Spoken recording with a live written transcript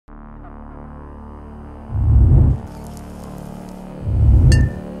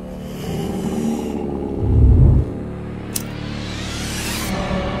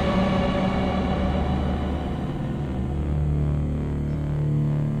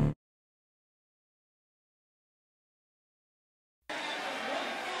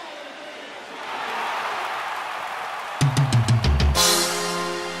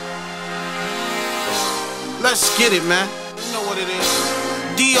Let's get it, man. You know what it is.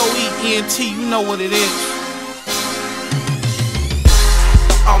 DOENT, you know what it is.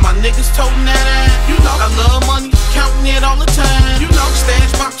 All my niggas toting that ass. You know I love money, counting it all the time. You know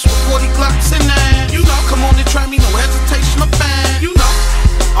stash box with 40 Glocks in there. You know come on and try me, no hesitation or fan. You know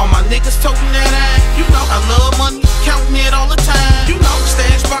all my niggas toting that ass. You know I love money, counting it all the time. You know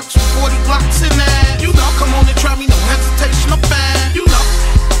stash box with 40 Glocks in there. You know come on and try me, no hesitation or fan. You know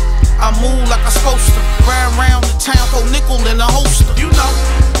I move like I'm supposed to. Ride around the town, throw nickel in a holster. You know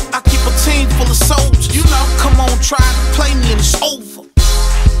I keep a team full of soldiers. You know come on, try to play me and it's over.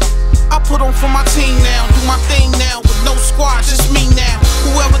 I put on for my team now, do my thing now, with no squad, just me now.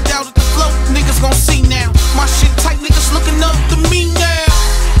 Whoever doubted the flow, niggas gon' see now. My shit tight, niggas looking up to me now.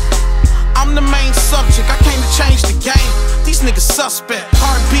 I'm the main subject, I came to change the game. These niggas suspect,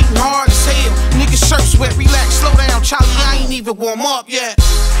 heart beating hard as hell. Niggas shirts wet, relax, slow down, Charlie, I ain't even warm up yet.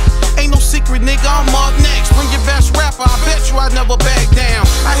 Ain't no secret, nigga, I'm up next. Bring your best rapper, I bet you I never back down.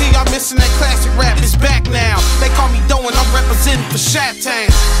 I hear y'all missing that classic rap, it's back now. They call me Doe and I'm representing for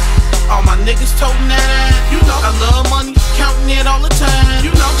Shat-Town. All my niggas toting that ass. You know I love money, counting it all the time.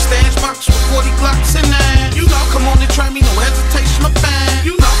 You know stash box with 40 Glocks in there. You know come on and try me, no hesitation or fan.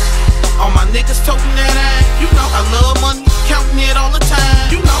 You know all my niggas toting that ass. You know I love money, counting it all the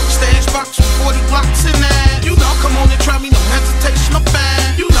time. You know stash box with 40 Glocks in there. You know come on and try me, no hesitation or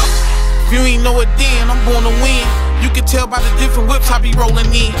fan. You know if you ain't know it then, I'm born to win. You can tell by the different whips I be rolling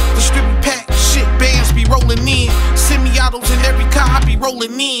in. Distribute pack, shit, bands be rolling in. Semi-autos in every car I be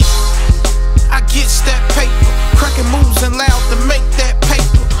rolling in. I get that paper, cracking moves and loud to make that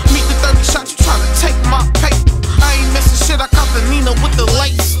paper. Meet the 30 shots, you tryna take my paper. I ain't missing shit, I caught the Nina with the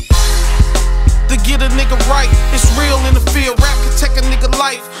laser. To get a nigga right, it's real in the field, rap can take a nigga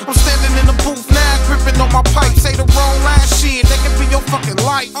life. I'm standing in the booth now, gripping on my pipe. Say the wrong line, shit, that can be your fucking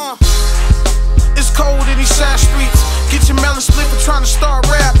life. It's cold in these side streets. Get your melon split for trying to start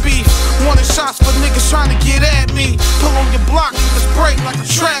rap beef. Wanting shots for niggas trying to get at me. Pull on your block, niggas break like a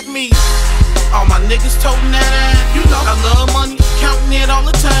track meet. All my niggas toting that ass. You know I love money, counting it all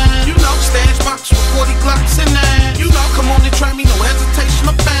the time. You know stash box with 40 Glocks in there. You know come on and try me, no hesitation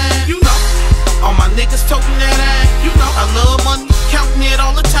or